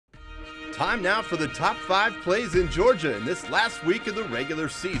Time now for the top 5 plays in Georgia in this last week of the regular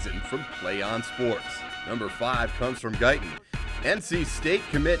season from PlayOn Sports. Number 5 comes from Guyton. NC State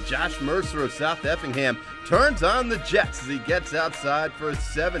commit Josh Mercer of South Effingham turns on the Jets as he gets outside for a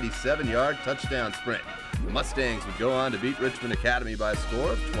 77-yard touchdown sprint. The Mustangs would go on to beat Richmond Academy by a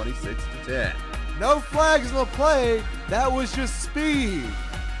score of 26-10. No flags in the play. That was just speed.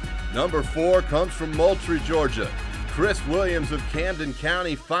 Number 4 comes from Moultrie, Georgia. Chris Williams of Camden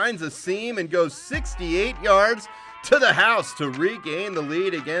County finds a seam and goes 68 yards to the house to regain the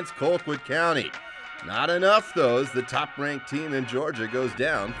lead against Colquitt County. Not enough, though, as the top-ranked team in Georgia goes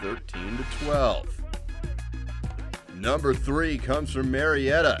down 13-12. Number 3 comes from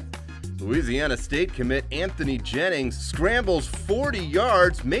Marietta. Louisiana State commit Anthony Jennings scrambles 40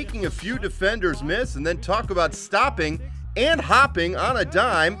 yards, making a few defenders miss, and then talk about stopping and hopping on a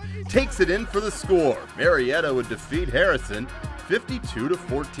dime, takes it in for the score. Marietta would defeat Harrison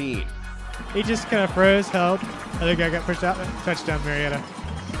 52-14. He just kind of froze, held. I think I got pushed out. Touchdown, Marietta.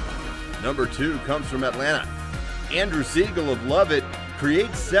 Number 2 comes from Atlanta. Andrew Siegel of Lovett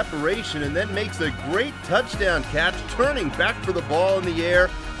creates separation and then makes a great touchdown catch, turning back for the ball in the air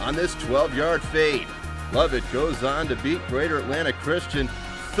on this 12-yard fade. Lovett goes on to beat Greater Atlanta Christian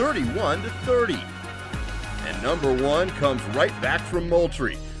 31-30. And number 1 comes right back from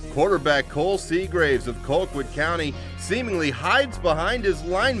Moultrie. Quarterback Cole Seagraves of Colquitt County seemingly hides behind his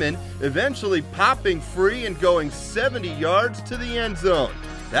lineman, eventually popping free and going 70 yards to the end zone.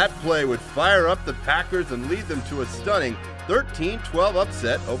 That play would fire up the Packers and lead them to a stunning 13-12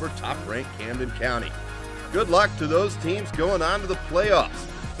 upset over top-ranked Camden County. Good luck to those teams going on to the playoffs.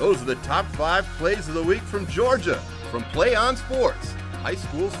 Those are the top 5 plays of the week from Georgia. From PlayOn Sports, high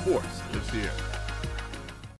school sports lives here.